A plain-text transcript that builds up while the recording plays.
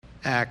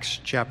Acts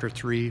chapter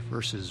 3,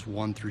 verses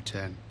 1 through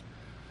 10.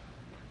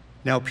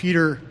 Now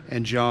Peter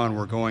and John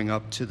were going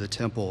up to the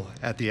temple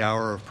at the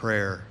hour of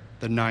prayer,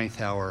 the 9th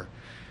hour,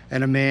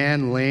 and a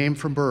man lame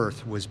from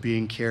birth was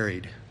being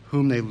carried,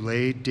 whom they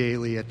laid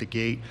daily at the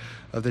gate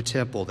of the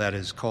temple that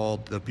is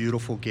called the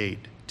Beautiful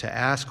Gate, to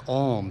ask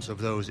alms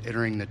of those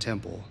entering the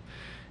temple.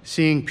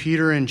 Seeing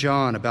Peter and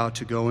John about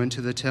to go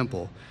into the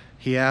temple,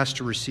 he asked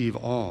to receive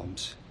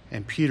alms.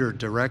 And Peter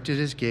directed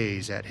his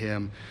gaze at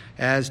him,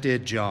 as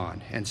did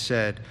John, and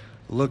said,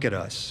 "Look at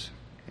us."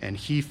 And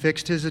he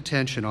fixed his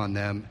attention on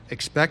them,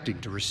 expecting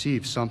to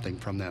receive something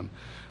from them.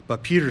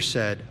 But Peter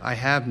said, "I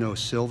have no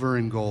silver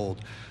and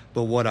gold,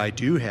 but what I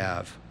do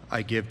have,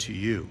 I give to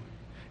you.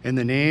 In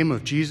the name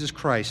of Jesus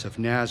Christ of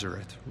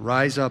Nazareth,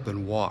 rise up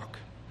and walk."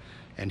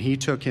 And he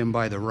took him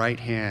by the right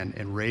hand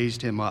and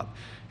raised him up.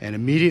 And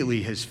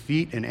immediately his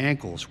feet and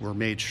ankles were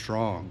made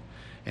strong.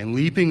 And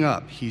leaping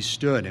up, he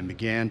stood and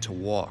began to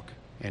walk,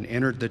 and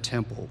entered the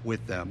temple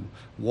with them,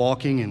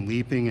 walking and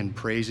leaping and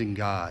praising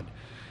God.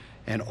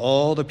 And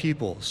all the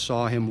people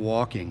saw him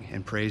walking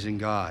and praising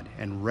God,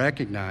 and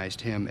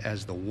recognized him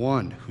as the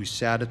one who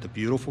sat at the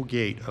beautiful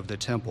gate of the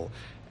temple,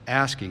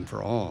 asking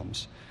for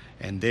alms.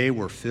 And they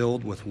were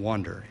filled with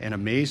wonder and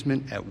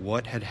amazement at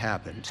what had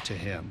happened to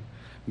him.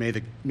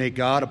 May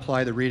God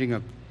apply the reading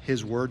of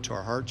his word to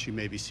our hearts. You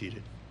may be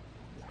seated.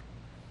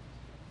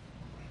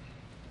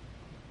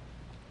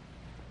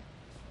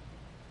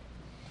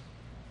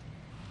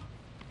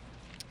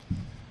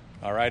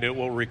 All right, it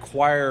will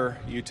require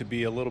you to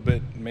be a little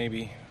bit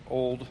maybe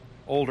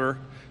older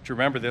to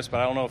remember this,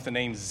 but I don't know if the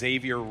name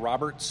Xavier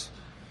Roberts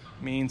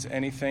means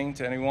anything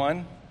to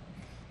anyone.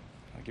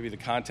 I'll give you the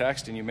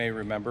context and you may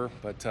remember,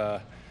 but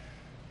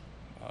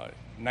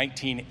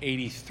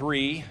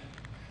 1983,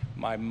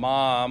 my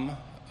mom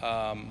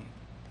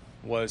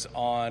was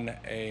on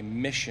a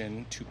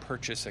mission to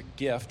purchase a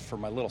gift for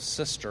my little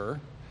sister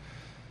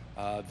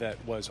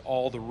that was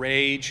all the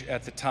rage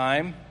at the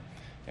time,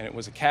 and it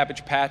was a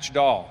Cabbage Patch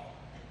doll.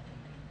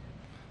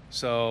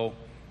 So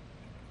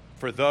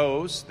for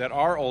those that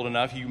are old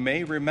enough, you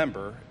may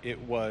remember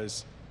it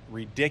was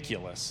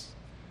ridiculous,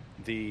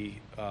 the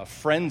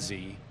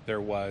frenzy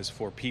there was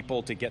for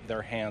people to get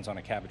their hands on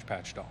a Cabbage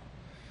Patch doll.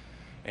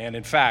 And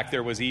in fact,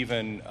 there was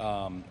even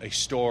a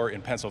store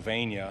in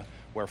Pennsylvania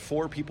where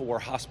 4 people were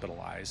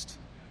hospitalized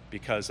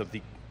because of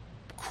the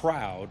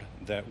crowd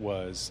that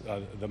was,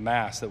 the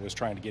mass that was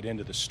trying to get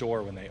into the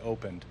store when they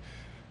opened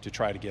to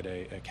try to get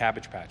a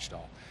Cabbage Patch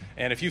doll.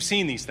 And if you've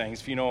seen these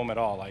things, if you know them at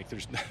all, like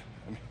this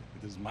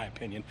is my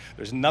opinion,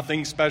 there's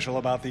nothing special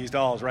about these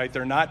dolls, right?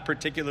 They're not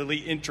particularly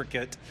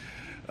intricate.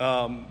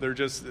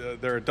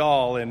 They're a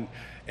doll, and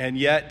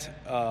yet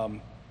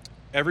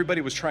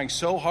everybody was trying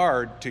so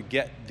hard to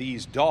get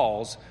these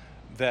dolls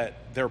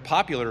that they're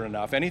popular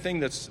enough. Anything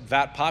that's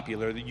that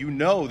popular, that you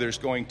know there's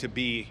going to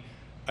be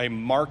a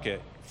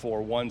market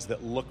for ones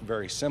that look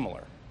very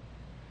similar.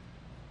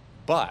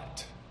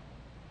 But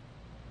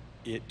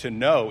to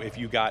know if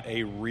you got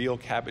a real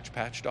Cabbage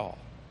Patch doll,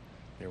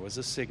 there was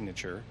a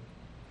signature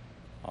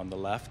on the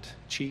left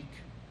cheek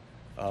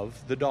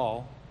of the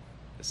doll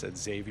that said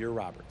Xavier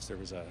Roberts. There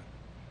was a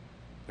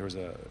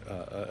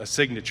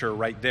signature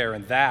right there,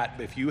 and that,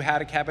 if you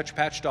had a Cabbage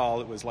Patch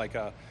doll, it was like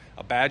a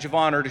badge of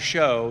honor to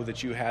show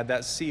that you had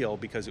that seal,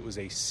 because it was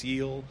a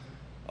seal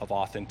of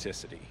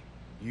authenticity.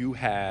 You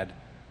had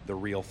the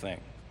real thing.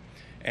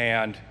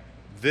 And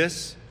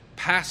this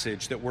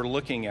passage that we're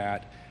looking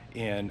at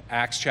in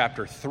Acts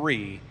chapter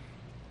 3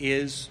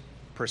 is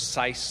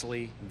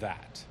precisely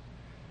that.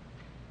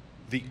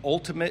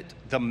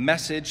 The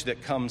message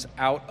that comes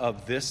out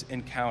of this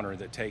encounter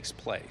that takes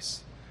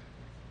place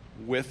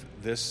with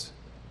this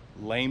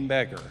lame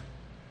beggar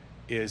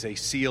is a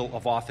seal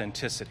of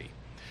authenticity.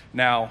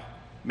 Now,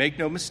 make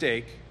no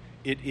mistake,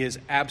 it is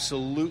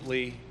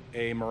absolutely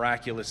a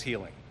miraculous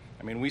healing.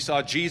 I mean, we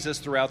saw Jesus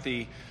throughout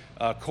the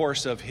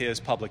course of his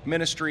public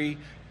ministry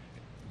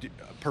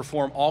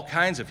perform all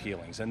kinds of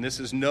healings, and this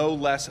is no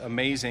less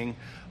amazing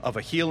of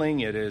a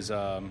healing. It is,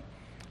 a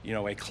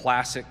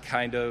classic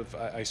kind of,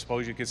 I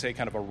suppose you could say,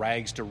 kind of a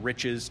rags to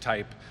riches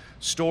type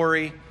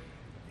story.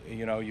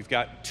 You know, you've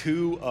got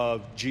 2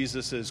 of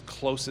Jesus's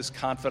closest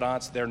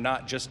confidants. They're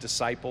not just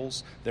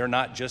disciples. They're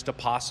not just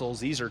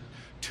apostles. These are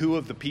 2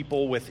 of the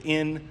people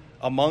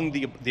among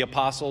the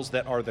apostles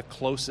that are the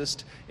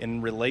closest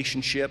in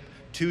relationship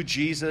to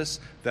Jesus,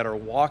 that are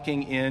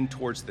walking in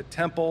towards the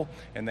temple,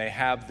 and they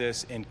have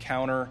this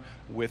encounter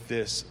with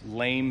this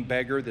lame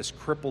beggar, this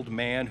crippled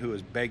man who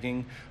is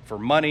begging for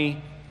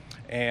money,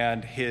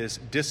 and his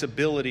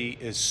disability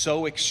is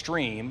so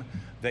extreme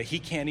that he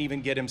can't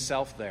even get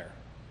himself there.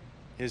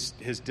 His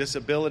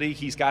disability,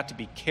 he's got to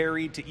be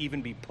carried to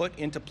even be put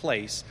into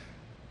place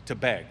to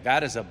beg.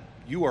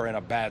 You are in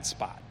a bad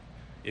spot.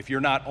 If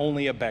you're not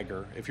only a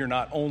beggar, if you're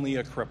not only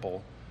a cripple,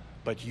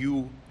 but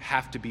you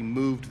have to be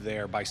moved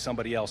there by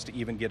somebody else to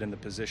even get in the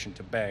position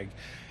to beg.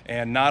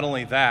 And not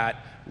only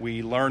that,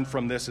 we learn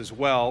from this as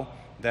well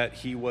that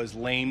he was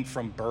lame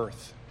from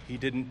birth.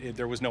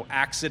 There was no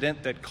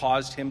accident that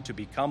caused him to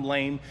become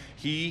lame.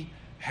 He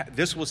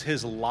this was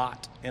his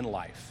lot in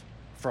life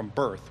from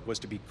birth, was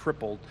to be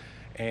crippled,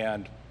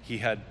 and he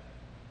had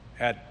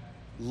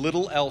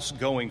little else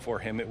going for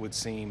him, it would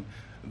seem,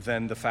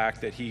 than the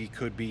fact that he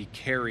could be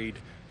carried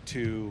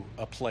to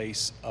a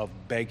place of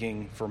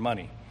begging for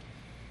money.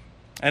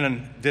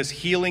 And this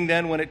healing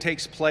then, when it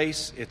takes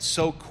place, it's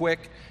so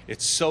quick,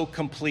 it's so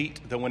complete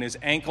that when his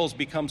ankles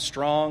become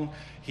strong,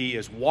 he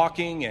is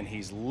walking and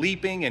he's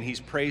leaping and he's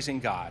praising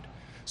God.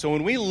 So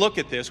when we look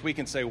at this, we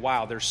can say,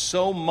 wow, there's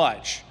so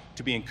much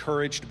to be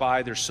encouraged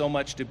by. There's so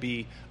much to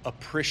be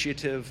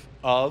appreciative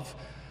of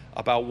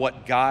about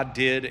what God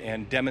did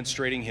and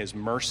demonstrating his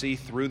mercy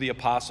through the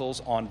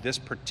apostles on this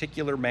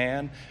particular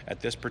man at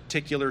this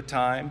particular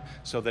time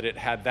so that it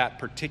had that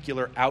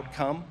particular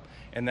outcome.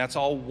 And that's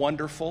all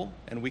wonderful,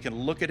 and we can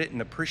look at it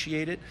and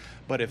appreciate it.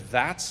 But if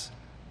that's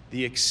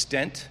the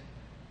extent,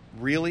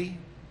 really,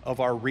 of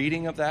our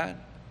reading of that,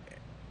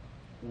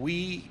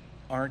 we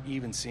aren't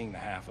even seeing the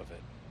half of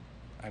it.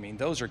 I mean,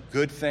 those are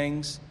good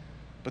things,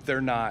 but they're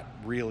not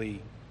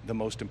really the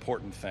most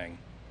important thing.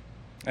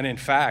 And in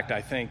fact,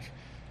 I think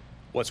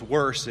what's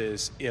worse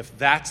is if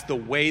that's the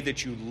way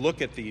that you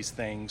look at these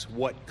things,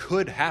 what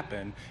could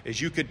happen is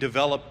you could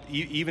develop,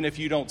 even if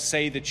you don't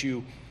say that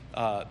you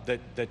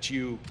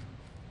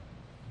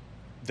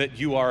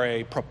are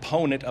a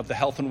proponent of the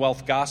health and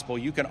wealth gospel,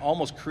 you can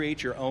almost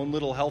create your own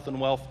little health and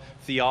wealth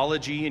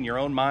theology in your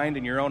own mind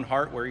and your own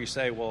heart where you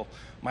say, well,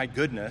 my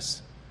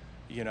goodness,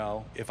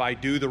 if I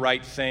do the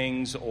right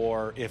things,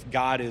 or if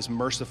God is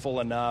merciful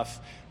enough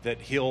that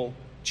he'll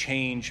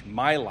change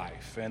my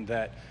life, and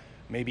that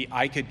maybe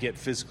I could get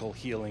physical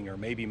healing, or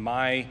maybe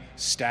my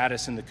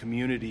status in the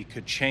community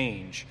could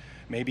change.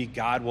 Maybe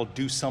God will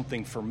do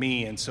something for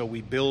me, and so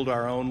we build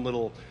our own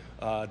little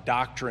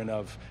doctrine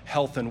of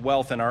health and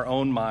wealth in our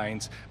own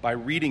minds by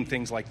reading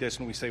things like this,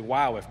 and we say,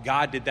 wow, if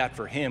God did that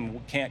for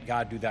him, can't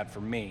God do that for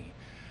me?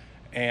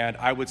 And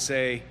I would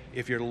say,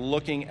 if you're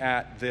looking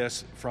at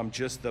this from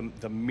just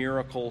the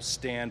miracle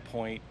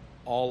standpoint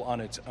all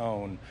on its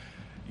own,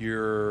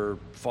 you're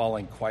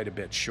falling quite a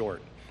bit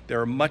short.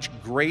 There are much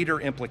greater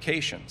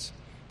implications.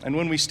 And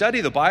when we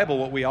study the Bible,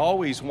 what we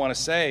always want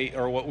to say,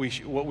 or what we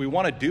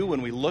want to do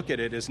when we look at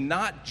it, is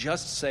not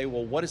just say,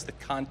 well, what is the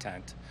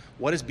content?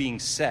 What is being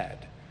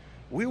said?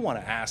 We want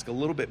to ask a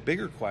little bit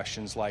bigger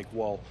questions like,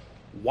 well,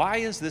 why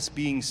is this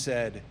being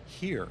said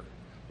here?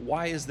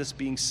 Why is this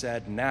being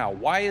said now?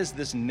 Why is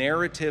this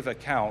narrative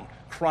account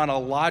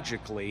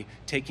chronologically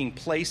taking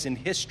place in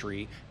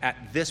history at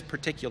this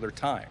particular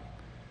time?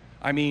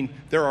 I mean,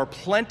 there are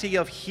plenty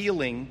of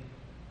healing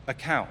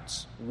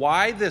accounts.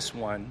 Why this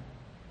one?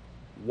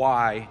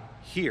 Why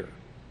here?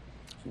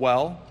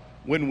 Well,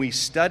 when we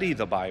study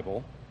the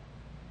Bible,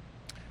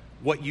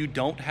 what you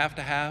don't have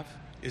to have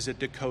is a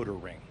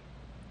decoder ring.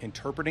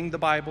 Interpreting the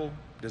Bible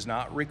does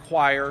not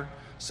require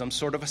some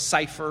sort of a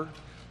cipher.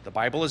 The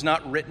Bible is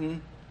not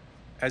written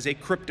as a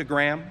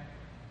cryptogram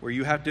where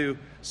you have to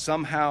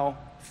somehow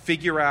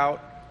figure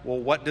out, well,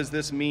 what does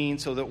this mean,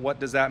 so that what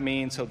does that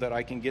mean, so that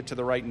I can get to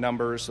the right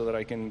numbers, so that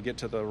I can get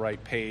to the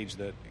right page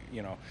that,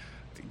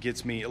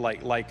 gets me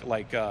like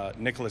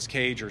Nicolas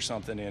Cage or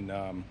something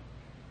in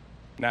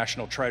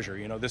National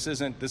Treasure. This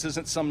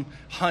isn't some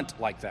hunt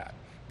like that.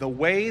 The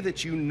way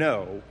that you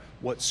know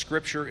what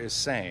Scripture is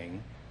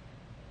saying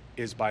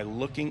is by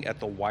looking at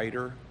the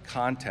wider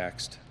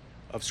context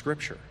of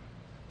Scripture.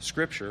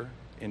 Scripture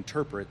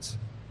interprets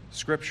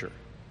Scripture.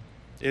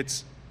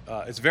 It's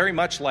very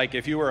much like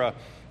if you were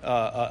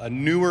a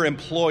newer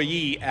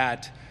employee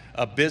at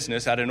a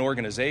business, at an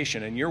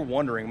organization, and you're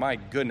wondering, my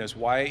goodness,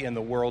 why in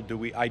the world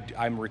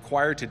I'm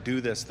required to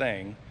do this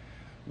thing?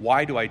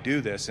 Why do I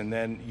do this? And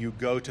then you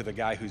go to the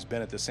guy who's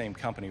been at the same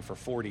company for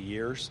 40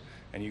 years,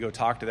 and you go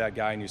talk to that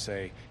guy and you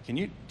say,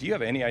 do you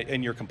have any,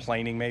 and you're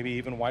complaining maybe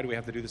even, why do we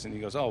have to do this? And he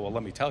goes, oh, well,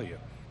 let me tell you,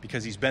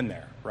 because he's been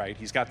there, right?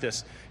 He's got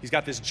this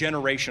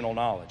generational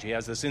knowledge. He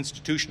has this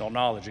institutional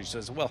knowledge. He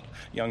says, well,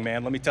 young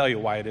man, let me tell you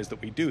why it is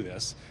that we do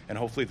this. And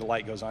hopefully the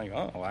light goes on. You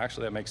go, oh, well,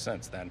 actually that makes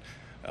sense then.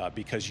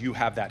 Because you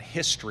have that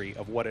history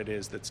of what it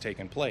is that's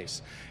taken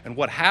place. And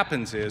what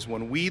happens is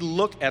when we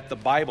look at the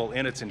Bible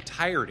in its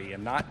entirety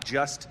and not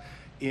just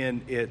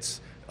in its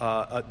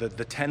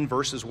the 10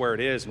 verses where it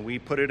is, and we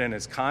put it in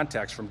its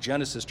context from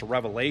Genesis to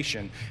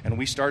Revelation, and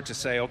we start to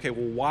say, okay,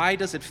 well, why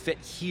does it fit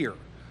here?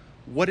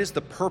 What is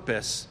the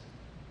purpose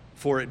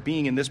for it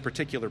being in this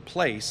particular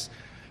place?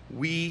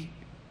 We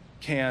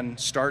can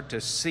start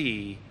to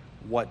see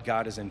what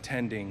God is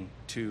intending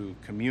to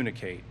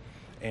communicate.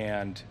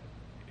 And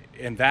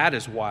that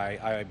is why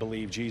I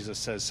believe Jesus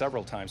says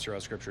several times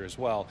throughout Scripture as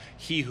well,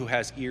 he who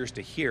has ears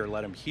to hear,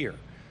 let him hear.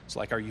 It's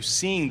like, are you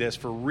seeing this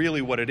for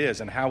really what it is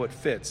and how it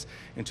fits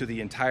into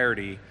the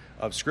entirety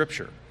of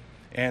Scripture?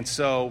 And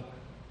so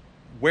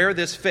where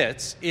this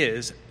fits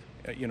is,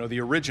 the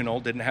original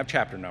didn't have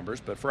chapter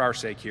numbers, but for our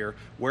sake here,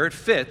 where it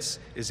fits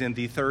is in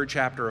the 3rd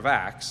chapter of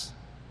Acts,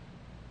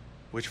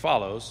 which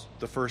follows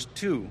the first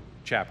 2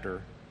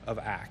 chapters of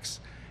Acts.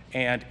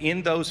 And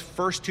in those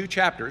first 2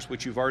 chapters,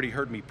 which you've already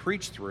heard me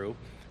preach through,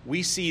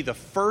 we see the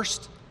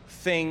first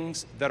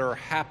things that are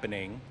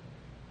happening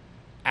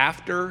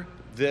after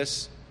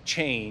this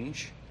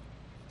change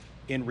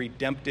in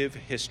redemptive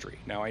history.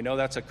 Now, I know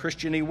that's a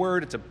Christian-y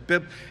word.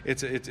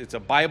 It's a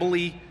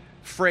Bible-y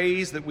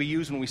phrase that we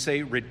use when we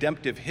say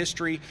redemptive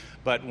history.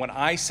 But when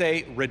I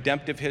say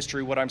redemptive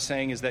history, what I'm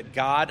saying is that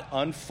God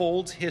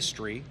unfolds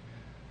history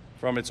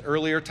from its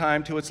earlier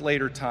time to its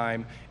later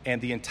time,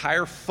 and the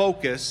entire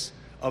focus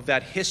of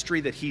that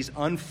history that he's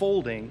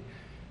unfolding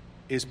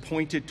is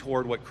pointed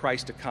toward what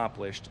Christ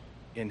accomplished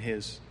in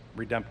his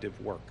redemptive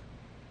work.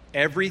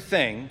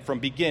 Everything from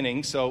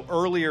beginning, so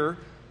earlier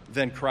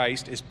than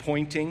Christ, is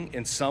pointing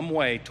in some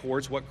way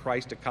towards what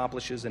Christ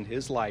accomplishes in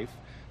his life,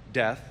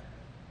 death,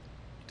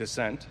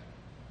 descent,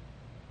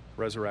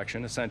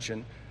 resurrection,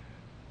 ascension,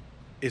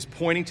 is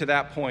pointing to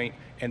that point,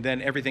 and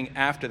then everything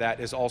after that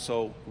is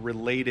also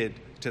related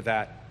to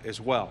that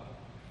as well.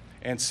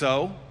 And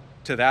so,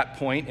 to that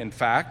point, in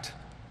fact,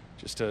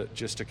 just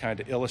to kind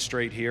of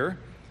illustrate here,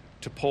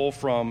 to pull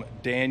from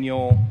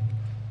Daniel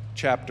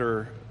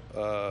chapter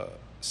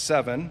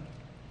 7,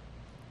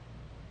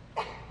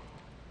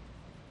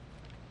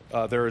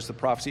 there is the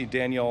prophecy,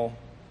 Daniel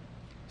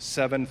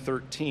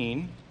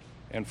 7:13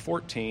 and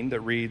 14, that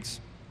reads,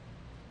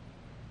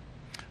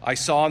 I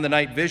saw in the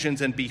night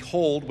visions, and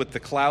behold, with the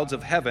clouds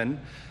of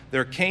heaven,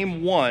 there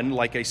came one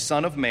like a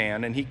son of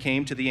man, and he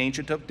came to the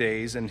Ancient of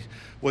Days and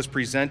was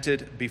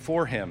presented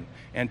before him.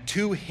 And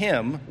to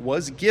him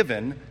was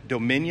given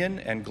dominion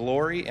and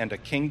glory and a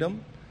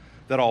kingdom,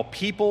 that all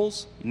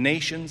peoples,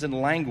 nations,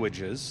 and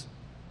languages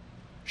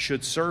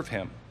should serve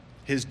him.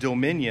 His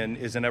dominion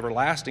is an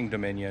everlasting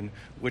dominion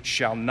which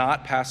shall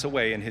not pass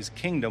away, and his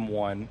kingdom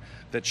one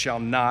that shall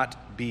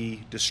not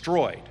be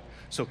destroyed.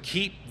 So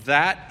keep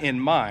that in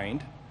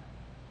mind.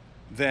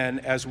 Then,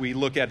 as we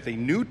look at the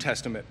New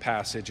Testament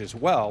passage as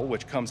well,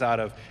 which comes out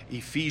of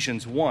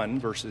Ephesians 1,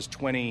 verses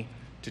 20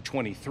 to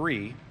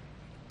 23,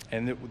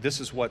 and this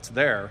is what's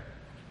there.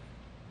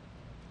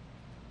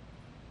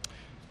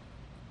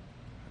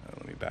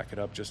 Let me back it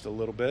up just a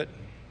little bit.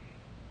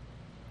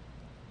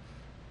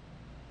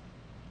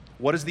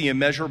 What is the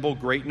immeasurable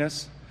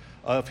greatness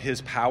of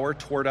his power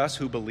toward us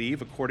who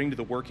believe, according to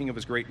the working of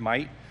his great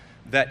might,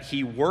 that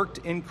he worked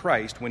in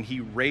Christ when he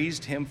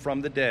raised him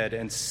from the dead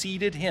and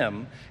seated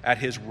him at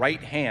his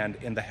right hand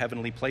in the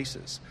heavenly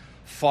places,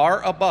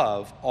 far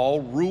above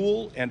all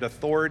rule and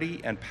authority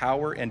and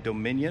power and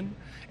dominion,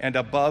 and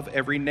above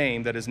every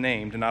name that is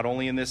named, not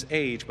only in this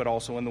age, but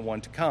also in the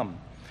one to come.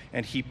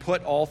 And he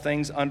put all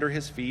things under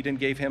his feet and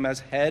gave him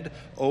as head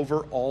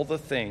over all the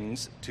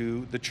things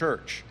to the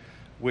church,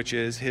 which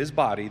is his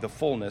body, the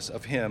fullness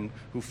of him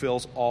who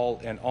fills all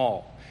in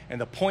all. And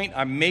the point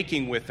I'm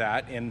making with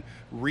that in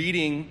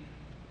reading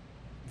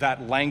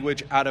that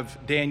language out of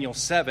Daniel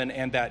 7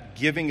 and that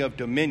giving of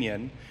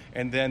dominion,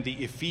 and then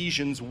the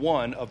Ephesians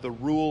 1 of the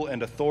rule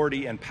and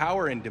authority and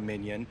power and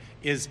dominion,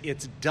 is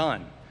it's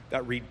done.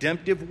 That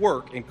redemptive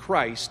work in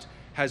Christ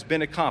has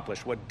been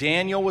accomplished. What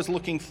Daniel was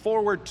looking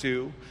forward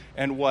to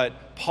and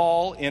what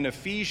Paul in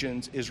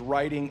Ephesians is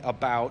writing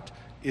about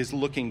is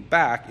looking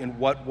back in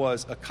what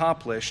was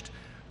accomplished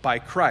by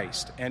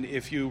Christ. And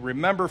if you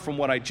remember from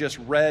what I just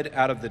read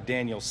out of the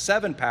Daniel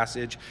 7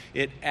 passage,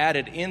 it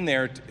added in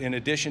there, in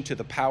addition to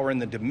the power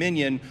and the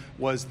dominion,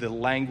 was the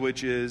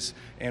languages,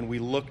 and we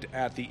looked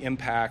at the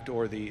impact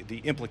or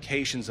the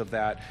implications of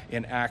that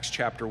in Acts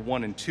chapter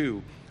 1 and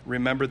 2.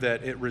 Remember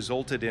that it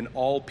resulted in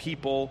all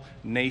people,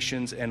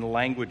 nations, and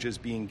languages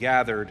being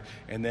gathered,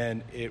 and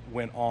then it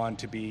went on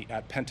to be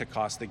at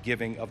Pentecost, the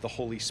giving of the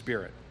Holy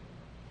Spirit.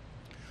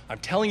 I'm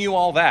telling you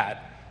all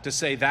that to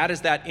say that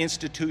is that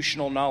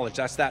institutional knowledge.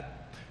 That's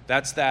that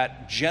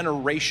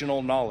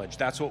generational knowledge.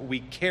 That's what we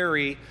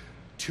carry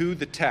to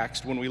the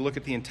text when we look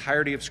at the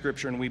entirety of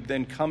Scripture, and we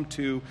then come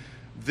to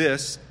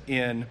this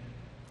in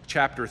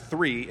chapter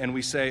 3, and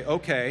we say,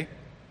 okay,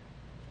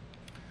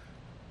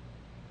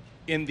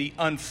 in the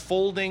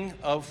unfolding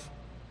of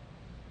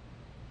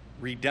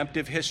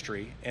redemptive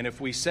history, and if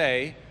we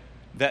say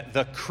that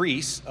the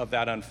crease of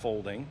that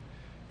unfolding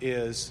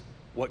is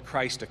what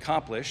Christ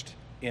accomplished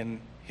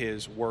in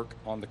his work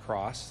on the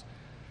cross,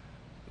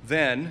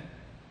 then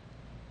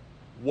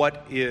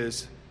what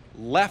is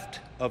left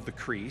of the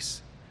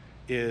crease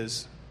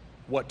is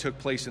what took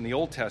place in the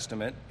Old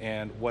Testament,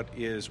 and what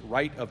is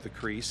right of the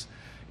crease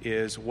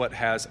is what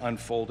has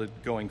unfolded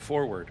going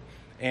forward.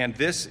 And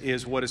this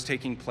is what is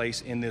taking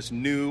place in this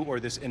new or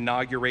this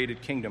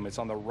inaugurated kingdom. It's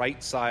on the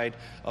right side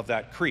of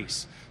that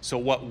crease. So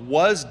what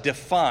was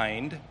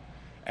defined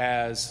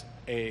as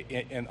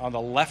on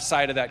the left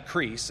side of that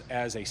crease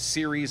as a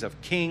series of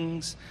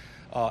kings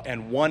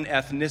and one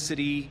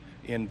ethnicity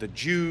in the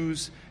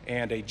Jews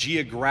and a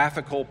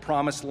geographical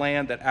promised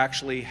land that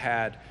actually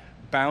had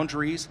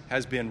boundaries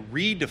has been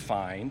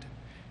redefined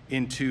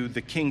into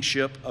the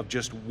kingship of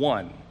just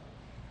one.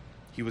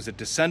 He was a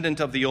descendant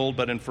of the old,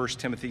 but in 1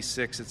 Timothy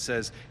 6 it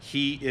says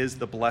he is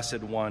the blessed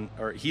one,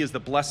 or he is the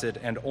blessed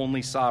and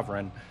only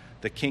sovereign,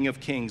 the King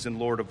of kings and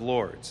Lord of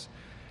lords.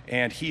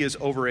 And he is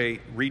over a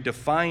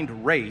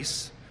redefined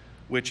race,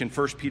 which in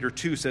 1 Peter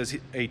 2 says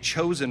a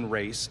chosen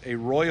race, a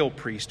royal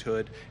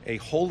priesthood, a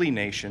holy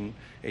nation,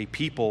 a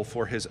people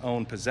for his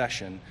own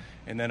possession.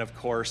 And then, of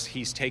course,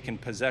 he's taken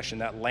possession.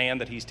 That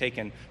land that he's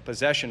taken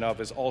possession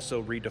of is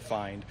also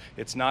redefined.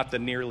 It's not the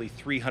nearly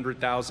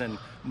 300,000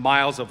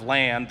 miles of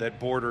land that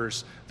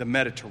borders the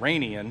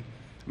Mediterranean.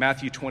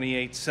 Matthew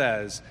 28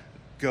 says,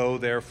 "Go,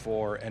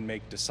 therefore, and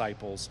make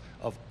disciples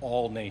of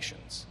all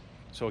nations."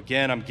 So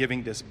again, I'm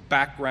giving this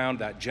background,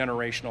 that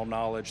generational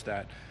knowledge,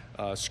 that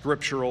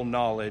scriptural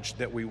knowledge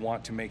that we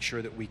want to make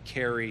sure that we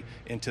carry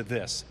into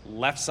this.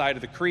 Left side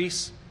of the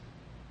crease,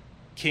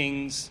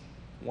 kings,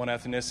 one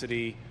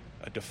ethnicity,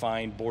 a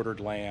defined bordered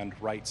land.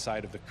 Right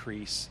side of the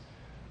crease,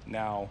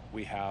 now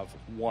we have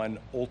one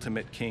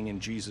ultimate king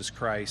in Jesus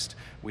Christ.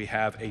 We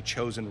have a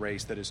chosen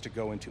race that is to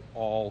go into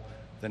all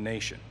the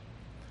nation.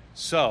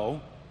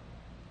 So,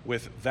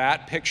 with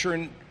that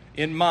picture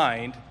in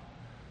mind,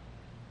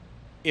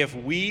 if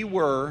we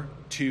were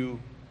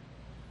to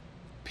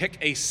pick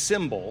a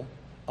symbol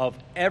of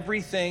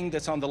everything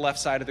that's on the left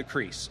side of the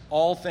crease,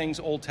 all things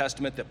Old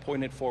Testament that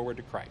pointed forward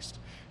to Christ,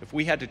 if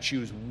we had to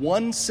choose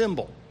one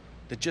symbol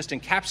that just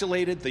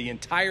encapsulated the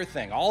entire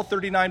thing, all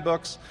 39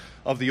 books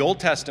of the Old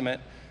Testament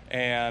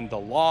and the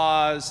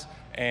laws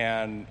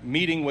and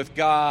meeting with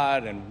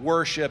God and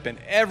worship and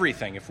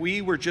everything, if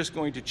we were just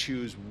going to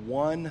choose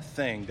one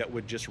thing that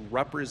would just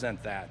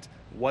represent that,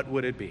 what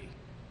would it be?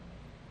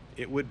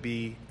 It would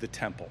be the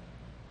temple.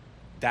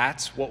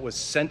 That's what was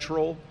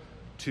central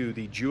to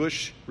the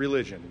Jewish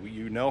religion.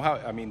 You know how,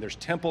 there's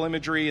temple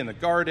imagery in the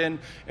garden,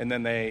 and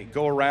then they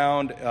go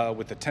around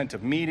with the tent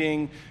of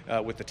meeting,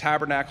 with the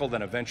tabernacle,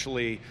 then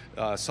eventually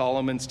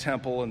Solomon's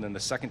temple, and then the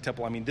second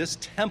temple. This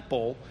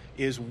temple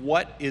is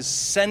what is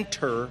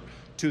center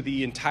to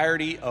the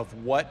entirety of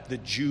what the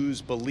Jews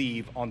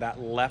believe on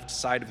that left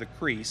side of the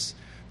crease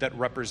that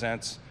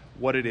represents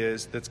what it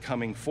is that's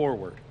coming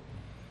forward.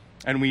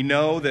 And we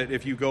know that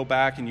if you go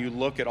back and you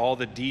look at all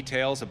the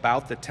details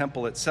about the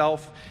temple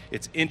itself,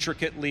 it's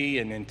intricately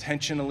and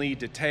intentionally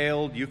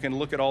detailed. You can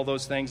look at all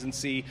those things and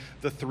see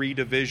the three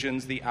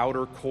divisions, the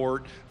outer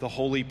court, the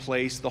holy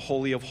place, the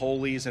Holy of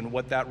Holies, and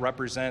what that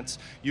represents.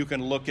 You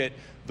can look at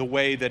the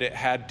way that it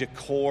had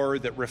decor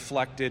that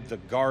reflected the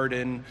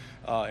garden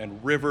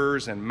and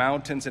rivers and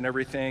mountains and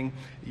everything.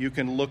 You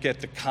can look at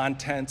the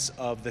contents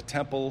of the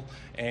temple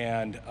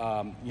and,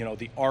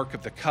 the Ark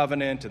of the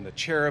Covenant and the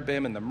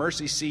cherubim and the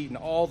mercy seat and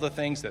all the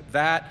things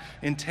that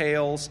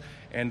entails.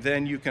 And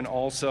then you can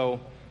also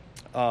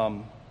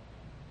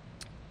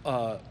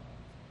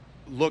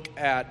look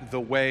at the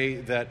way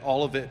that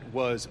all of it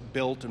was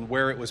built and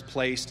where it was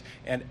placed.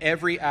 And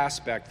every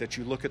aspect that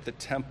you look at the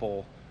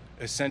temple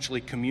essentially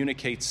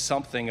communicates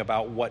something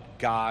about what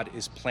God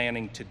is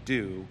planning to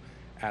do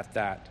at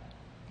that,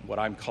 what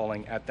I'm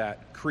calling at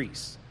that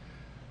crease.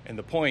 And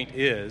the point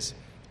is,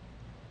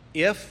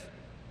 if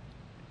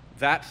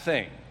that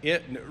thing,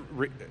 it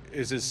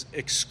is as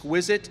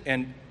exquisite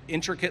and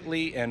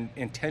intricately and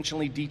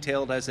intentionally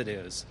detailed as it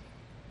is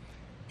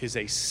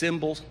a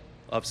symbol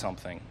of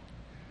something,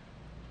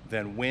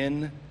 then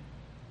when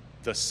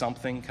the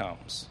something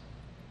comes,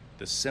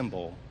 the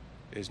symbol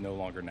is no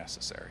longer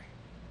necessary.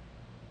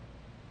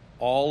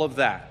 All of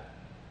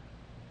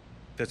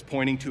that's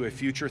pointing to a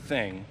future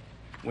thing,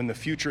 when the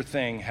future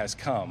thing has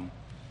come,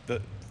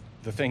 the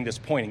thing that's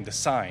pointing, the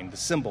sign, the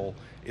symbol,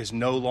 is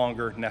no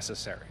longer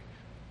necessary.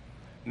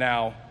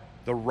 Now,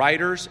 the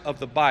writers of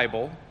the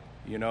Bible,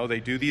 they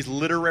do these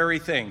literary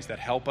things that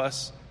help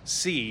us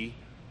see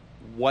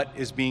what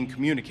is being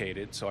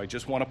communicated. So I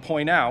just want to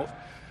point out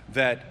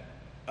that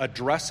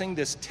addressing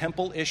this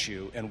temple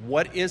issue and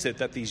what is it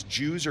that these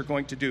Jews are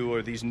going to do,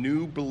 or these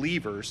new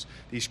believers,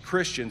 these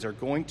Christians are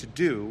going to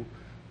do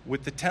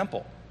with the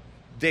temple.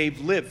 They've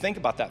lived, think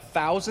about that,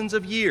 thousands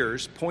of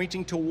years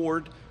pointing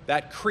toward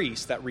that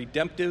crease, that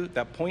redemptive,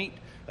 that point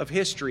of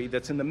history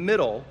that's in the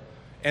middle,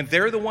 and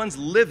they're the ones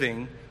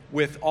living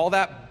with all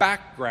that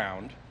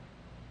background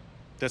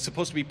that's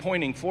supposed to be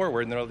pointing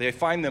forward, and they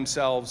find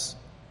themselves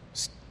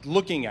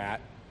looking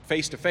at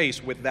face to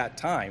face with that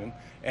time,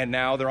 and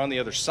now they're on the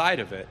other side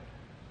of it.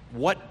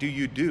 What do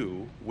you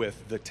do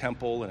with the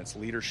temple and its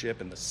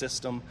leadership and the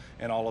system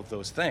and all of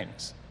those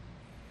things?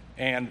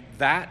 And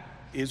that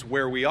is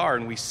where we are,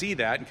 and we see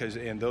that because,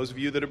 and those of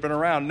you that have been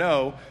around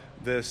know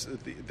this,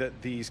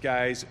 that these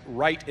guys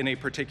write in a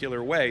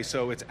particular way.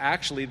 So it's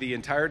actually the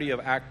entirety of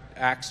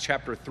Acts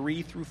chapter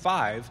 3 through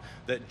 5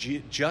 that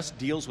just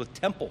deals with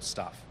temple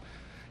stuff.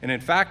 And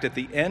in fact, at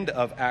the end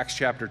of Acts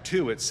chapter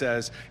 2, it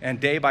says, "And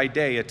day by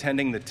day,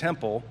 attending the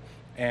temple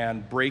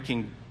and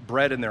breaking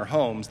bread in their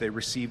homes, they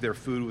received their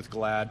food with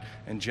glad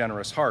and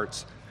generous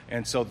hearts."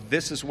 And so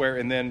this is where,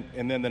 and then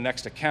the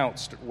next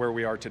account where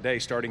we are today,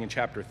 starting in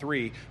chapter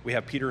 3, we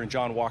have Peter and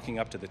John walking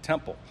up to the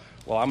temple.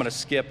 Well, I'm going to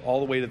skip all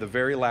the way to the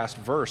very last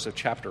verse of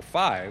chapter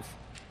 5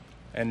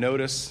 and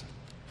notice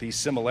the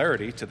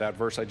similarity to that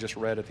verse I just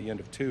read at the end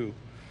of 2.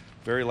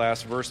 Very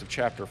last verse of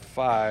chapter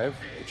 5,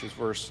 which is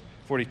verse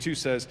 42,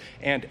 says,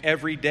 "And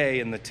every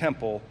day in the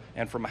temple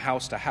and from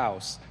house to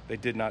house, they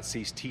did not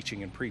cease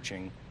teaching and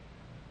preaching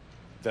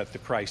that the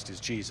Christ is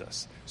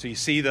Jesus. So you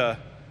see the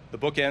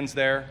bookends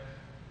there.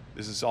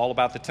 This is all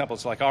about the temple.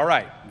 It's like, all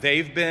right,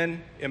 they've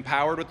been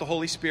empowered with the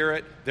Holy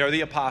Spirit. They're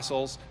the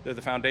apostles. They're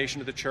the foundation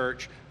of the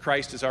church.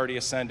 Christ has already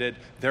ascended.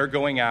 They're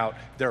going out.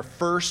 Their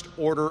first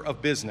order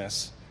of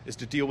business is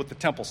to deal with the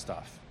temple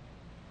stuff.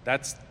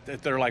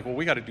 They're like, well,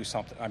 we got to do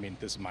something. I mean,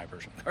 this is my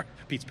version.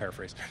 Pete's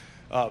paraphrase.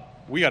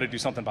 We got to do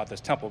something about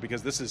this temple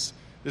because this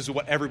is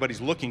what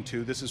everybody's looking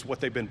to. This is what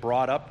they've been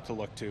brought up to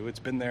look to. It's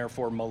been there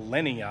for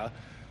millennia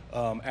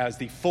as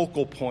the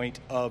focal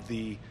point of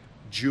the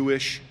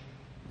Jewish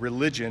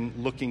religion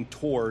looking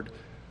toward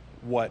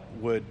what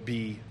would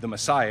be the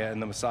Messiah, and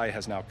the Messiah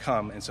has now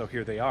come, and so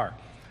here they are.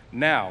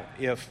 Now,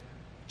 if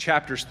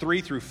chapters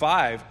 3 through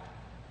 5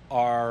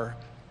 are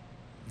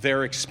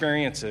their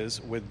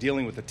experiences with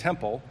dealing with the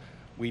temple,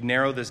 we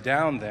narrow this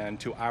down then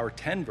to our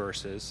 10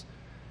 verses,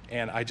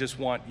 and I just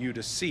want you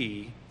to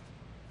see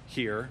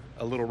here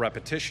a little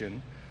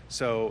repetition.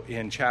 So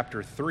in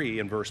chapter 3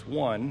 and verse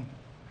 1,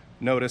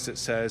 notice it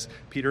says,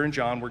 Peter and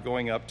John were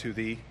going up to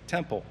the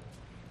temple.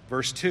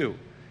 Verse 2,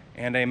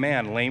 and a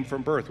man lame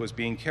from birth was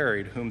being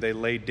carried, whom they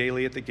laid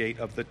daily at the gate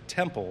of the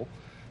temple,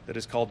 that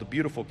is called the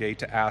Beautiful Gate,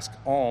 to ask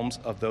alms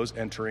of those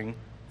entering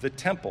the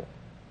temple.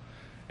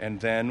 And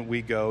then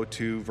we go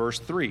to verse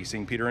 3,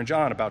 seeing Peter and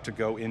John about to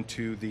go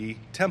into the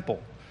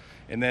temple.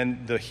 And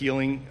then the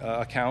healing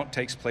account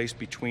takes place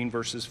between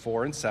verses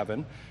 4 and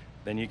 7.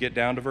 Then you get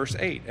down to verse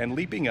 8. And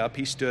leaping up,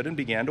 he stood and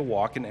began to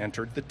walk and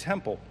entered the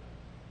temple.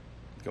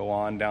 Go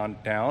on down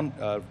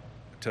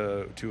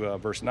to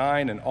verse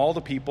 9. And all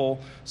the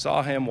people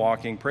saw him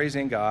walking,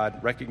 praising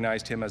God,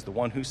 recognized him as the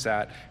one who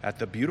sat at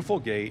the beautiful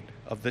gate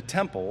of the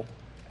temple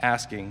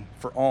asking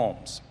for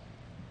alms.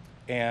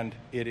 And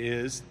it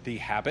is the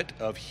habit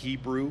of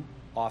Hebrew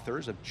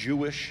authors, of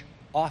Jewish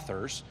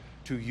authors,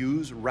 to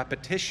use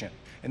repetition.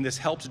 And this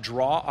helps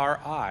draw our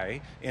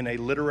eye in a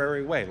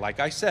literary way. Like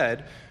I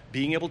said,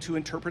 being able to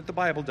interpret the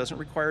Bible doesn't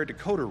require a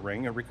decoder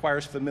ring, it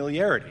requires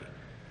familiarity.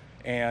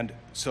 And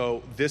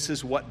so this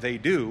is what they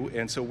do.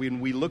 And so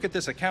when we look at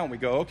this account, we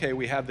go, okay,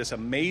 we have this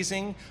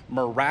amazing,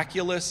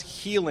 miraculous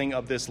healing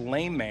of this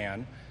lame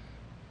man.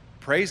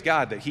 Praise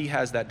God that he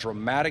has that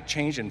dramatic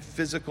change in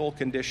physical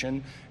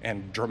condition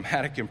and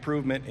dramatic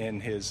improvement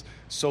in his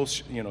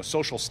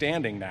social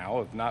standing now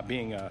of not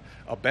being a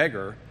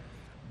beggar.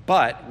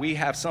 But we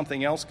have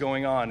something else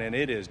going on, and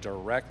it is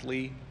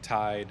directly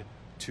tied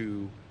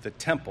to the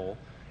temple.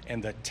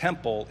 And the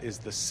temple is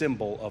the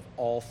symbol of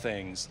all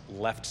things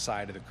left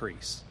side of the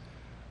crease,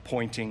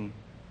 pointing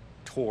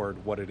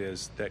toward what it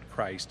is that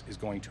Christ is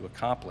going to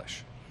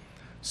accomplish.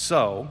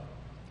 So,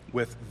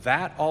 with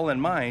that all in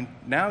mind,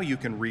 now you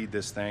can read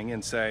this thing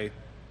and say,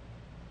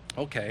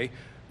 okay,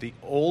 the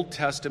Old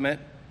Testament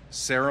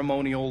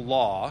ceremonial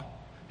law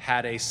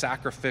had a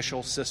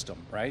sacrificial system,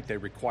 right? They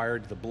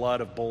required the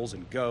blood of bulls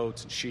and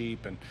goats and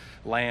sheep and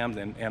lambs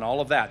and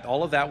all of that.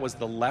 All of that was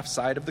the left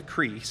side of the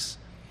crease.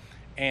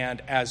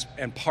 And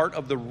part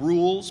of the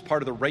rules,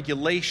 part of the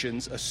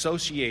regulations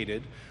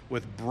associated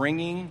with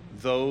bringing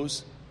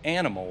those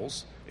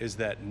animals is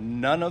that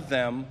none of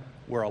them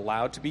were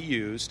allowed to be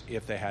used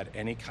if they had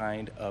any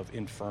kind of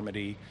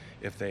infirmity,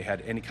 if they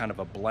had any kind of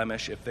a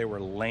blemish, if they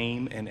were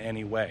lame in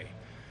any way.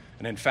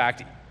 And in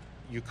fact,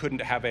 you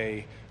couldn't have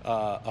a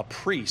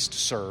priest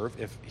serve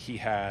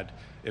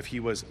if he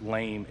was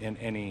lame in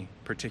any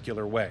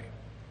particular way.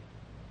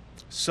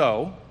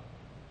 So,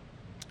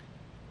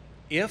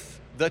 if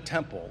the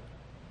temple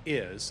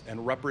is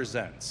and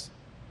represents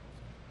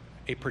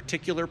a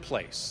particular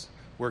place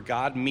where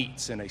God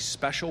meets in a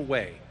special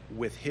way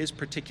with his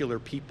particular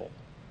people,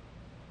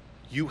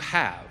 you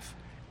have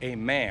a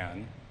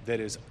man that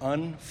is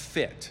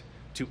unfit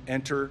to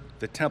enter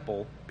the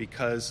temple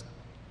because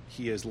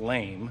he is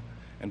lame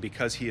and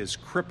because he is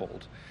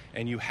crippled,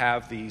 and you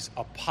have these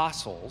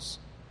apostles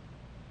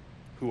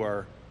who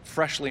are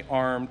freshly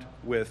armed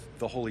with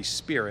the Holy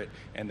Spirit,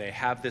 and they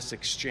have this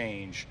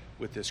exchange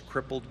with this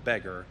crippled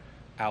beggar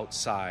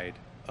outside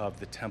of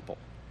the temple.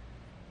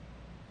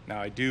 Now,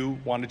 I do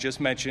want to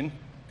just mention,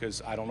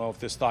 because I don't know if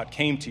this thought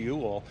came to you,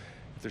 well,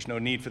 if there's no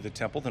need for the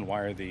temple, then why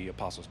are the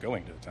apostles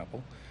going to the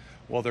temple?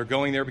 Well, they're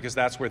going there because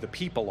that's where the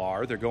people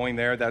are. They're going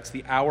there. That's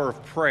the hour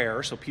of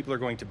prayer, so people are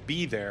going to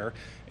be there.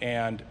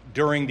 And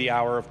during the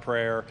hour of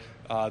prayer,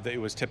 it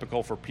was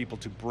typical for people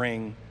to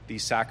bring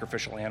these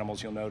sacrificial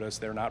animals. You'll notice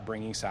they're not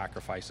bringing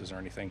sacrifices or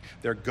anything.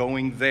 They're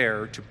going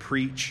there to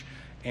preach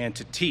and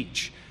to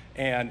teach.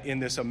 And in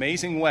this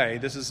amazing way,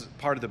 this is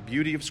part of the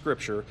beauty of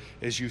Scripture,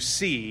 is you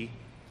see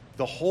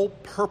the whole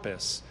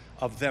purpose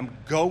of them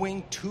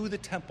going to the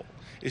temple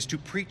is to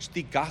preach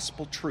the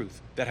gospel truth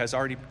that has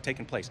already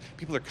taken place.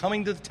 People are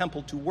coming to the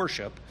temple to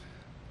worship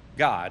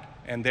God,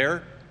 and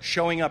they're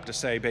showing up to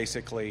say,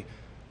 basically,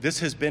 this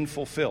has been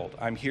fulfilled.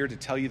 I'm here to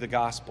tell you the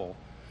gospel.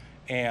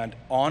 And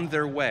on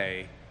their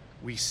way,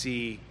 we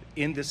see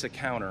in this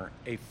encounter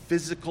a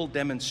physical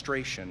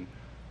demonstration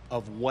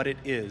of what it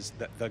is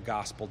that the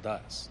gospel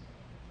does.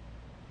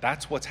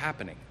 That's what's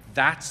happening.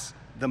 That's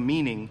the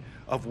meaning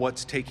of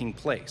what's taking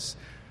place.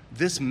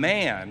 This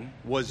man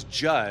was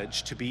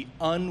judged to be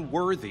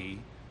unworthy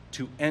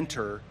to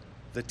enter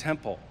the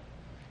temple.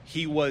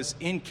 He was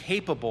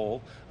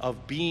incapable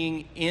of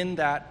being in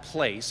that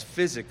place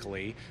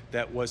physically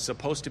that was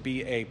supposed to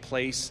be a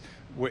place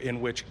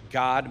in which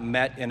God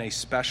met in a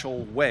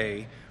special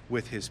way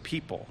with his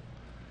people.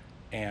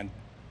 And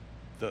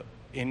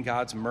in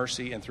God's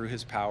mercy and through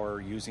his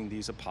power, using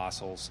these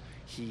apostles,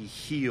 he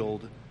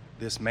healed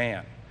this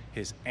man.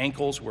 His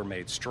ankles were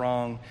made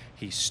strong.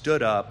 He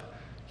stood up.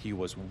 He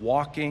was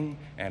walking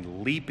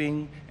and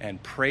leaping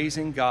and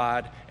praising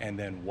God. And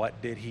then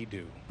what did he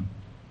do?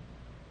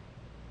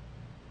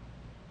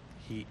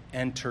 He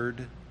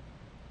entered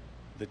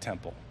the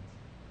temple.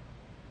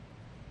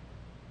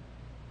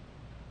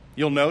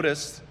 You'll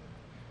notice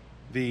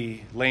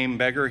the lame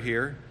beggar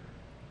here.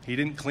 He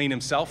didn't clean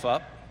himself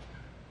up.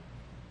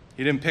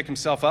 He didn't pick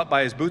himself up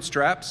by his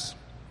bootstraps.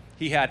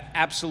 He had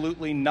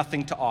absolutely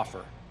nothing to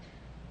offer.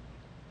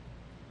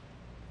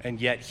 And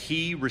yet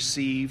he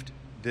received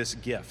this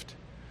gift.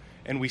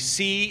 And we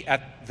see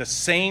at the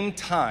same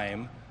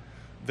time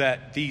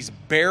that these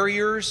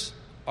barriers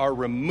are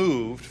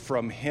removed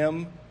from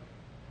him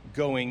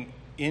going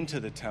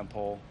into the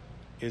temple,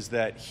 is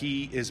that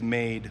he is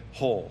made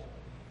whole.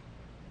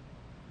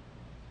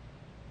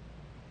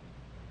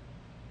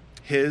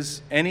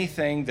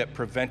 Anything that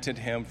prevented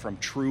him from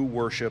true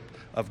worship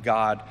of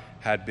God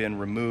had been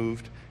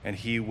removed, and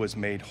he was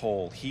made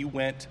whole. He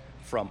went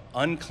from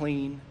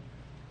unclean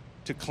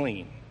to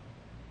clean.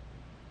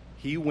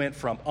 He went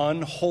from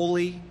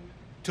unholy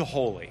to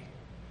holy.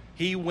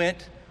 He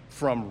went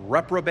from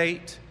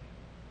reprobate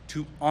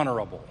to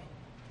honorable.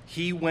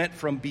 He went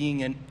from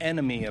being an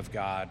enemy of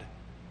God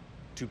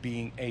to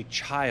being a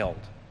child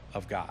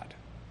of God.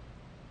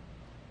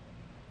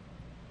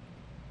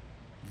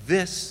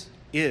 This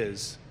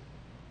is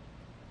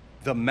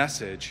the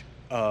message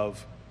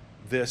of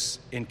this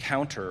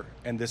encounter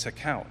and this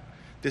account.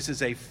 This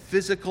is a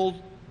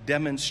physical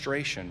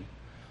demonstration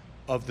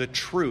of the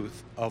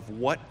truth of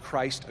what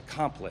Christ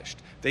accomplished.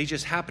 They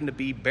just happen to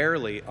be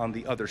barely on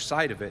the other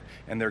side of it,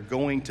 and they're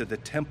going to the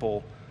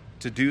temple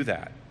to do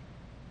that.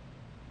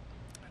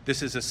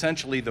 This is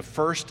essentially the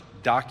first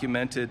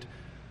documented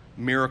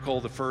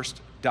miracle, the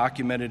first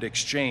documented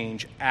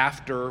exchange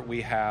after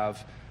we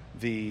have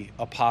the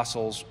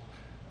apostles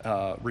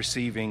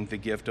receiving the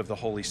gift of the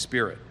Holy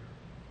Spirit.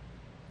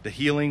 The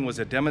healing was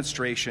a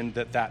demonstration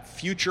that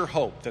future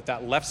hope,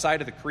 that left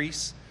side of the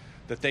crease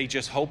that they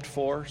just hoped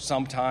for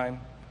sometime,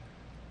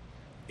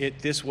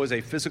 this was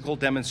a physical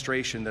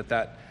demonstration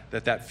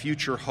that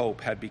future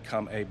hope had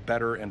become a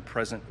better and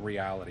present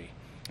reality.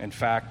 In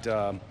fact,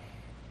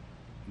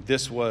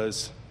 this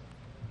was,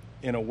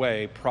 in a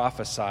way,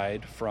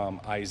 prophesied from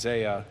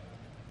Isaiah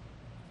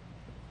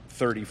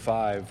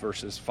 35,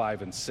 verses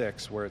 5 and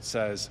 6, where it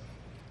says,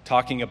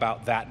 talking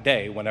about that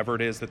day, whenever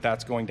it is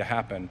that's going to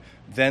happen,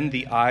 then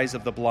the eyes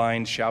of the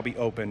blind shall be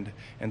opened,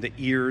 and the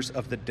ears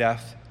of the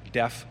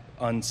deaf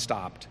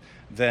unstopped.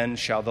 Then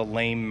shall the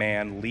lame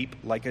man leap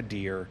like a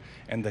deer,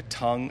 and the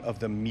tongue of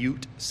the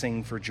mute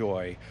sing for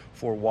joy,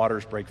 for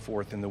waters break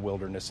forth in the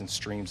wilderness and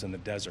streams in the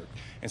desert.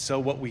 And so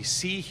what we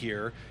see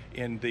here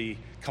in the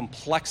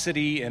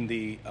complexity and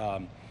the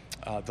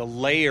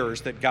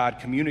layers that God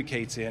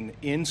communicates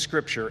in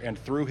Scripture and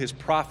through his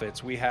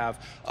prophets, we have,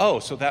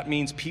 so that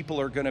means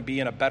people are going to be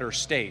in a better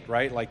state,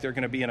 right? Like they're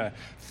going to be in a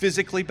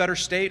physically better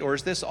state, or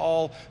is this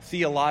all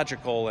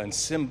theological and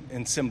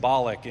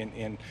symbolic?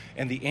 And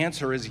the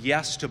answer is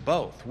yes to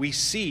both. We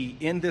see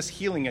in this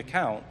healing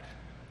account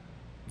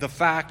the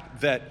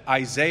fact that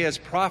Isaiah's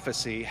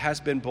prophecy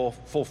has been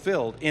both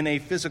fulfilled in a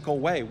physical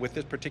way with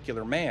this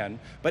particular man,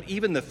 but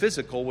even the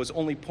physical was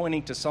only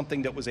pointing to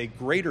something that was a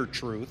greater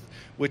truth,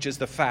 which is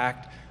the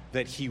fact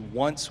that he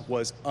once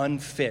was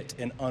unfit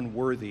and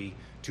unworthy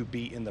to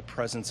be in the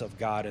presence of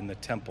God in the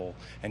temple,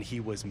 and he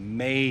was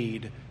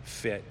made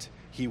fit.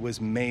 He was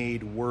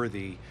made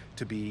worthy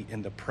to be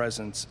in the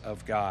presence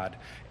of God.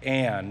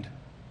 And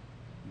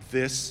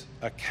this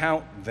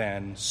account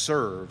then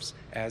serves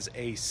as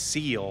a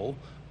seal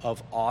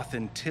of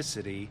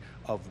authenticity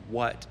of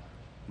what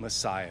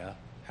Messiah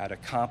had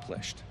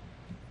accomplished.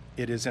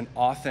 It is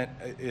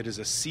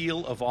a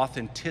seal of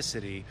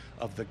authenticity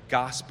of the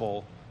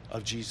gospel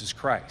of Jesus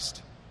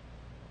Christ.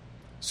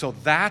 So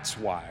that's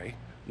why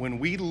when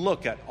we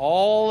look at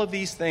all of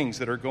these things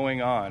that are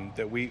going on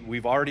that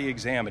we've already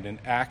examined in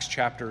Acts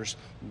chapters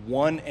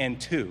 1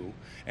 and 2,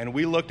 and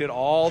we looked at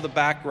all the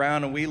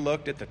background, and we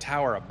looked at the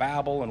Tower of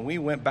Babel, and we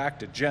went back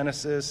to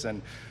Genesis,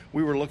 and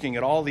we were looking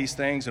at all these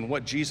things and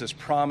what Jesus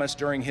promised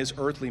during his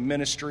earthly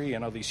ministry,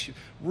 and all these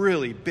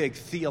really big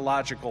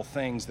theological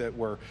things that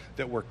were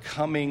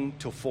coming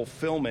to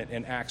fulfillment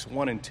in Acts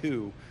 1 and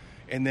 2.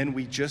 And then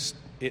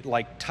it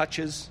like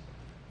touches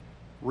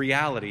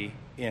reality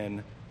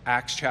in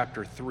Acts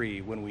chapter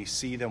 3 when we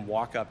see them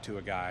walk up to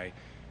a guy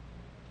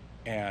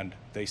and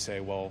they say,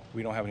 well,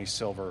 we don't have any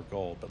silver or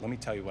gold, but let me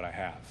tell you what I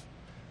have.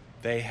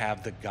 They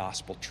have the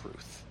gospel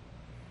truth.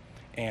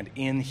 And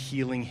in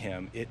healing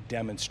him, it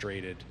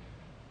demonstrated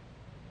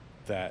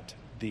that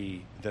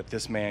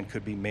this man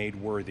could be made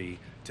worthy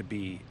to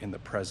be in the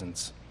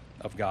presence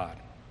of God.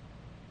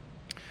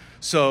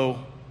 So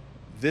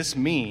this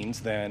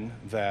means then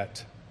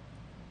that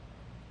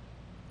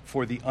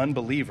for the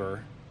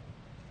unbeliever,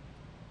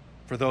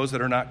 for those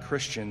that are not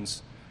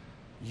Christians,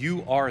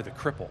 you are the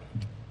cripple.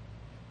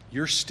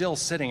 You're still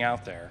sitting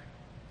out there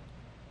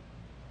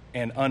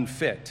and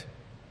unfit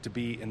to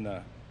be in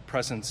the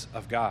presence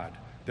of God.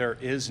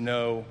 There's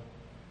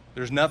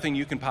nothing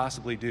you can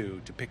possibly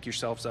do to pick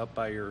yourselves up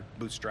by your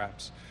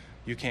bootstraps.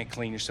 You can't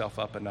clean yourself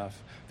up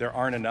enough. There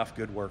aren't enough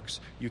good works.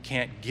 You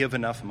can't give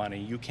enough money.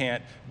 You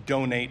can't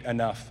donate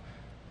enough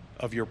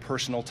of your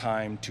personal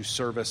time to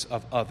service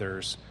of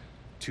others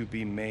to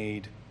be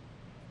made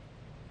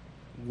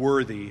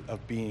worthy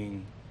of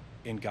being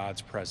in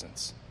God's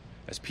presence.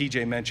 As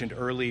PJ mentioned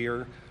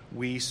earlier,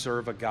 we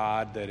serve a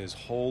God that is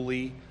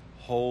holy,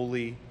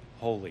 holy,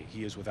 holy.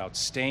 He is without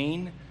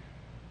stain,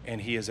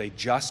 and he is a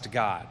just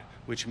God,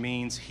 which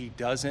means he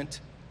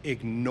doesn't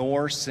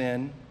ignore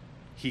sin.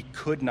 He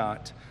could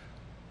not.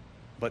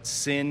 But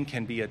sin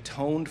can be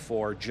atoned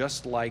for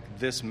just like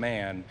this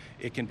man.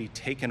 It can be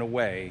taken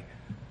away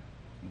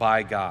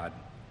by God.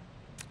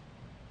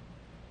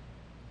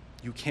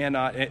 You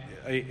cannot,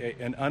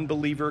 an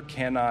unbeliever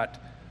cannot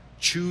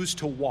choose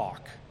to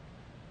walk,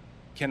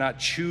 cannot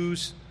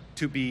choose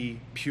to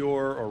be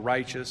pure or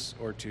righteous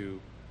or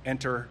to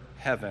enter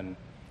heaven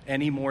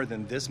any more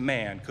than this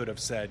man could have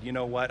said, you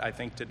know what, I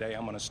think today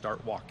I'm going to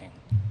start walking.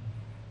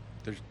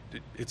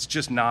 It's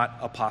just not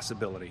a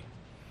possibility.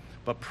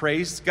 But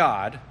praise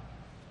God,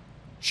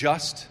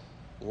 just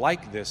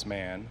like this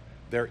man,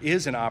 there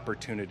is an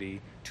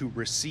opportunity to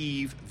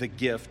receive the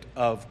gift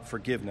of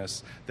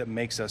forgiveness that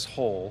makes us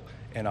whole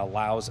and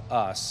allows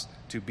us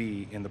to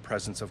be in the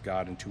presence of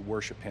God and to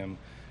worship him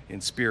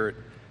in spirit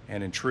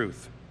and in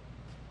truth.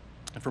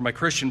 And for my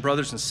Christian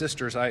brothers and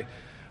sisters, I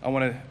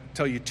want to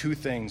tell you two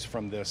things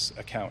from this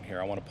account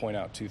here. I want to point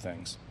out two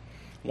things.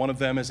 One of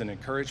them is an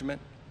encouragement,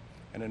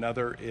 and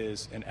another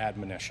is an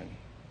admonition.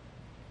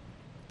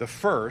 The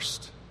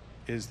first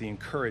is the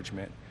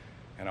encouragement,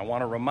 and I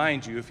want to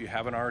remind you, if you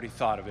haven't already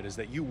thought of it, is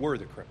that you were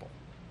the cripple,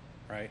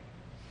 right?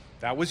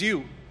 That was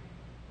you.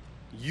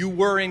 You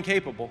were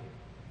incapable.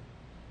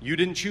 You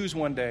didn't choose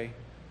one day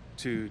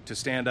to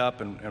stand up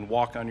and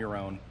walk on your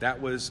own.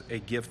 That was a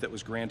gift that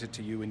was granted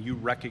to you, and you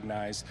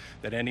recognize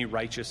that any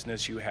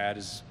righteousness you had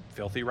is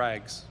filthy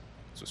rags.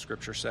 That's what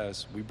Scripture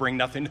says. We bring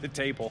nothing to the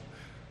table.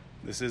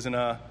 This isn't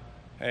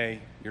hey,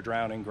 you're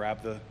drowning,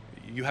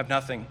 you have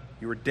nothing.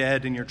 You were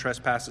dead in your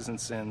trespasses and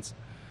sins.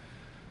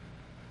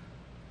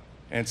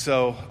 And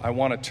so I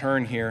want to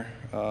turn here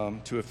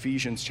to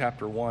Ephesians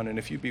chapter 1, and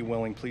if you'd be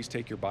willing, please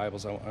take your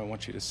Bibles. I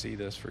want you to see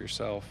this for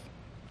yourself.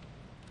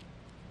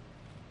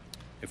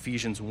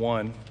 Ephesians 1,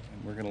 and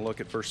we're going to look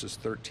at verses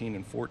 13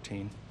 and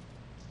 14.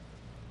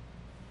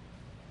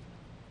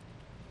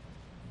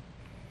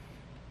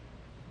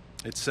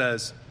 It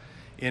says,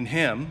 in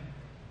him,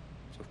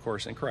 so of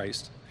course in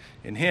Christ,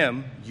 in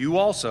him you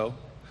also,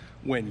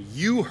 when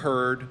you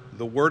heard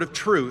the word of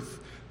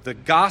truth, the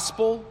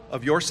gospel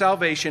of your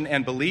salvation,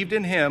 and believed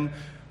in him,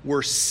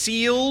 were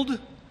sealed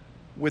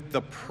with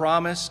the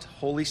promised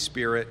Holy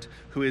Spirit,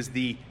 who is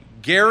the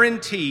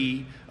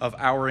guarantee of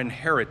our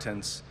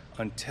inheritance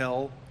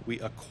until we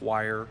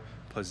acquire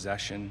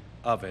possession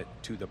of it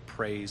to the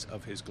praise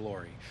of his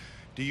glory.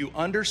 Do you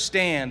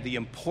understand the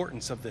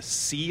importance of the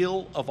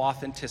seal of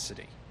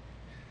authenticity?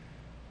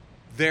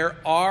 There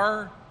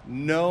are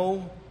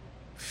no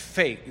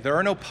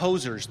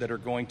posers that are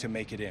going to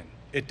make it in.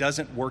 It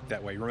doesn't work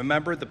that way.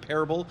 Remember the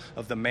parable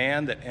of the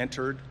man that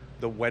entered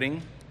the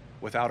wedding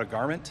without a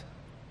garment?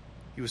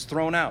 He was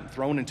thrown out,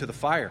 thrown into the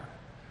fire.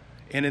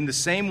 And in the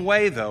same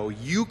way, though,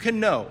 you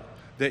can know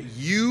that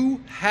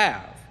you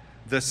have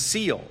the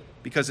seal,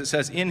 because it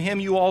says, in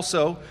him you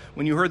also,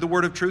 when you heard the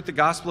word of truth, the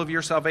gospel of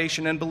your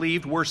salvation, and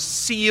believed, were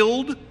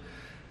sealed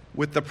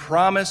with the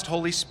promised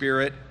Holy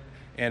Spirit.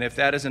 And if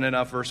that isn't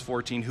enough, verse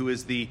 14, who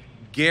is the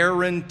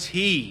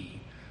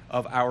guarantee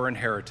of our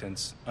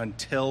inheritance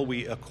until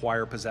we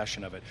acquire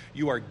possession of it.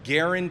 You are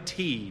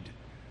guaranteed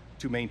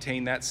to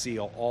maintain that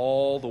seal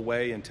all the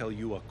way until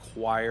you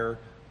acquire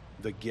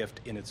the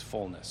gift in its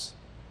fullness.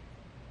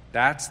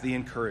 That's the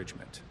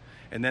encouragement.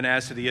 And then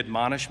as to the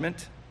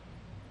admonishment,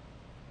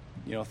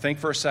 think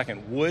for a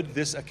second, would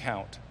this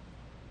account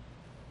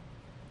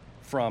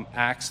from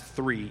Acts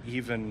 3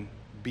 even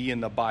be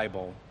in the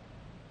Bible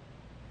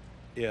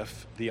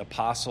if the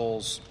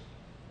apostles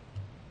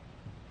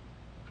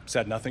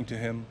said nothing to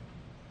him,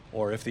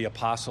 or if the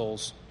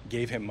apostles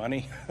gave him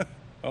money?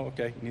 Oh,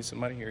 okay, you need some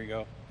money? Here you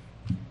go.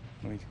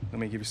 Let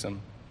me give you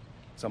some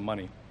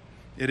money.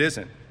 It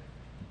isn't.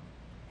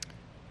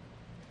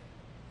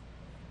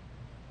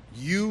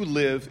 You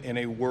live in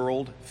a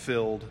world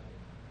filled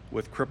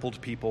with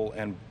crippled people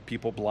and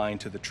people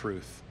blind to the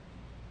truth.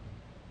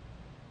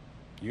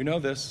 You know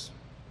this.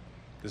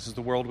 This is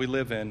the world we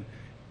live in.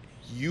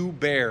 You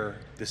bear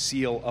the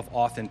seal of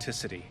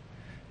authenticity.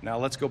 Now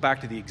let's go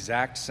back to the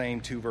exact same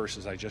two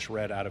verses I just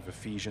read out of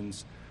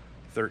Ephesians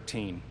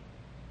 13.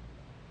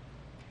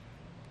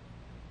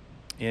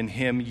 In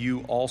him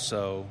you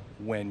also,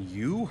 when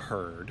you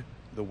heard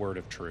the word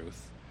of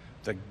truth,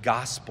 the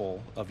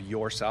gospel of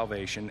your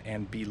salvation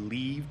and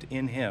believed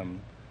in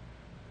him,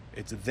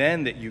 it's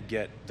then that you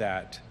get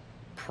that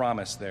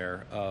promise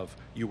there of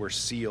you were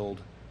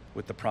sealed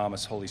with the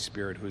promised Holy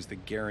Spirit, who is the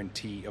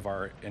guarantee of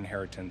our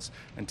inheritance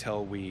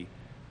until we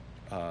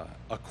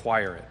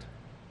acquire it.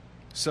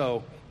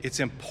 So it's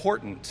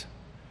important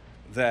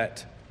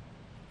that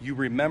you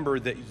remember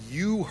that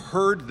you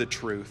heard the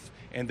truth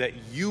and that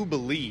you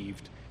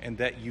believed and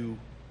that you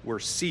were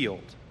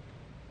sealed.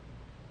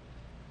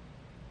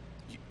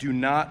 Do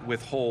not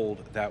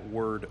withhold that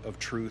word of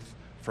truth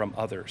from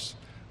others.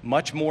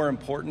 Much more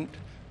important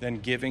than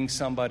giving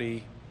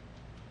somebody,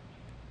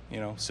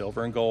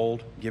 silver and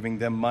gold, giving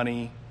them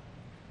money,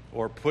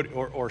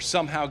 or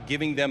somehow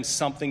giving them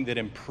something that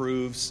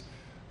improves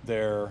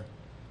their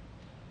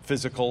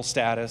physical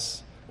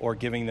status, or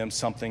giving them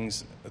something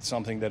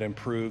that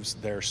improves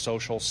their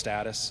social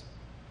status.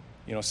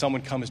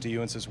 Someone comes to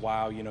you and says,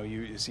 wow,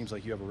 it seems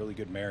like you have a really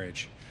good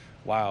marriage.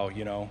 Wow,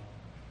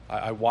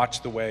 I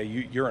watch the way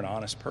you're an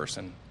honest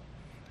person.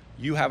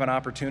 You have an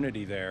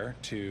opportunity there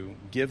to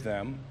give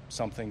them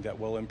something that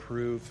will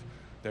improve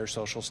their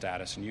social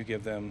status, and you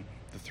give them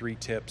the 3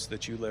 tips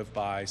that you live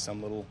by,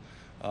 some little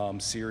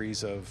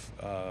series of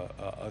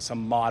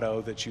some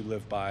motto that you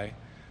live by.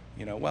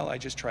 Well, I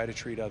just try to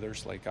treat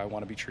others like I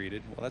want to be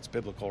treated. Well, that's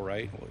biblical,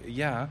 right? Well,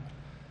 yeah.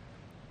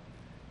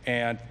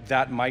 And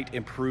that might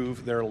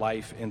improve their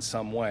life in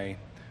some way.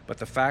 But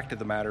the fact of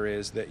the matter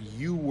is that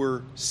you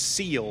were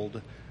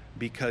sealed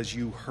because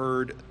you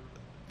heard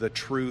the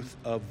truth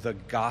of the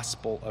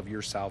gospel of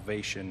your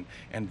salvation,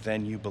 and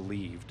then you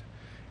believed.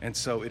 And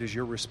so it is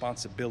your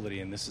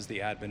responsibility, and this is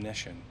the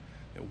admonition,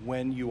 that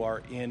when you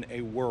are in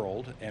a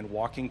world and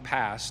walking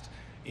past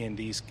in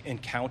these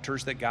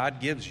encounters that God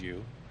gives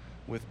you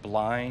with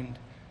blind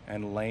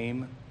and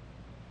lame,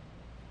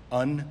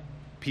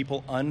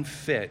 people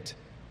unfit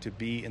to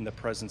be in the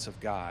presence of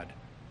God,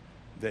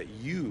 that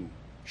you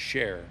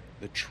share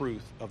the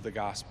truth of the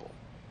gospel.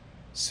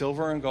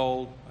 Silver and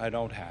gold I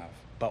don't have,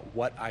 but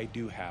what I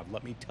do have,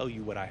 let me tell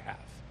you what I have.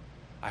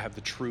 I have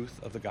the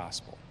truth of the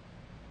gospel.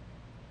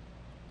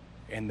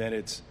 And then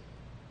it's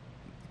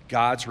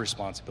God's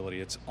responsibility.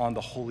 It's on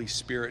the Holy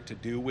Spirit to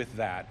do with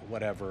that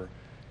whatever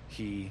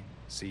he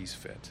sees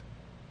fit.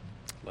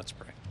 Let's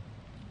pray.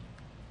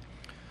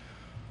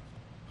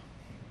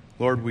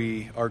 Lord,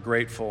 we are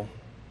grateful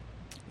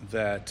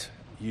that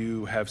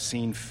you have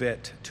seen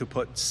fit to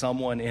put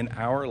someone in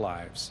our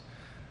lives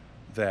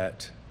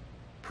that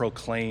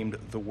proclaimed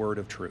the word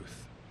of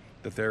truth,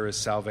 that there is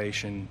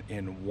salvation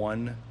in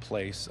one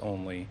place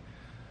only,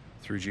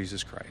 through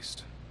Jesus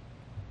Christ.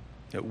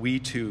 That we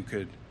too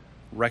could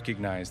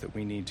recognize that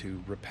we need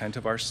to repent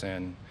of our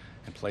sin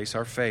and place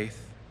our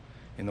faith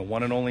in the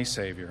one and only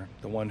Savior,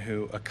 the one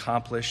who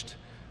accomplished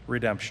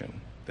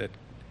redemption, that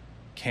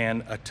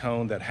can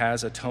atone, that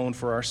has atoned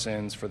for our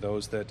sins for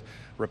those that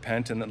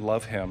repent and that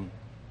love him,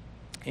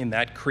 in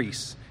that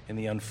crease in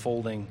the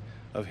unfolding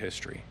of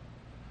history.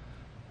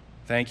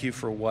 Thank you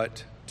for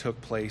what took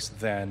place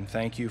then.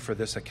 Thank you for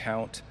this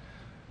account,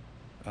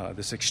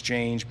 this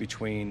exchange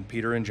between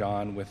Peter and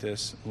John with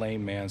this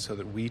lame man, so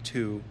that we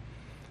too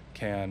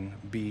can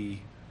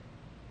be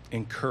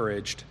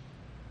encouraged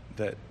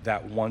that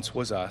that once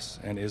was us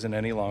and isn't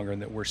any longer,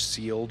 and that we're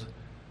sealed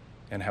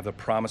and have the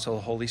promise of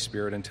the Holy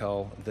Spirit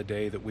until the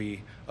day that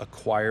we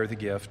acquire the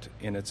gift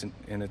in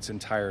its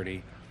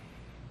entirety,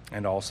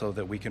 and also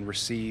that we can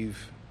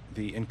receive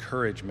the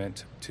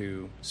encouragement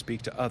to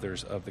speak to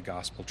others of the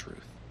gospel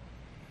truth.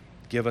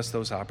 Give us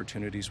those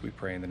opportunities, we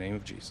pray, in the name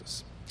of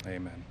Jesus.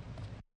 Amen.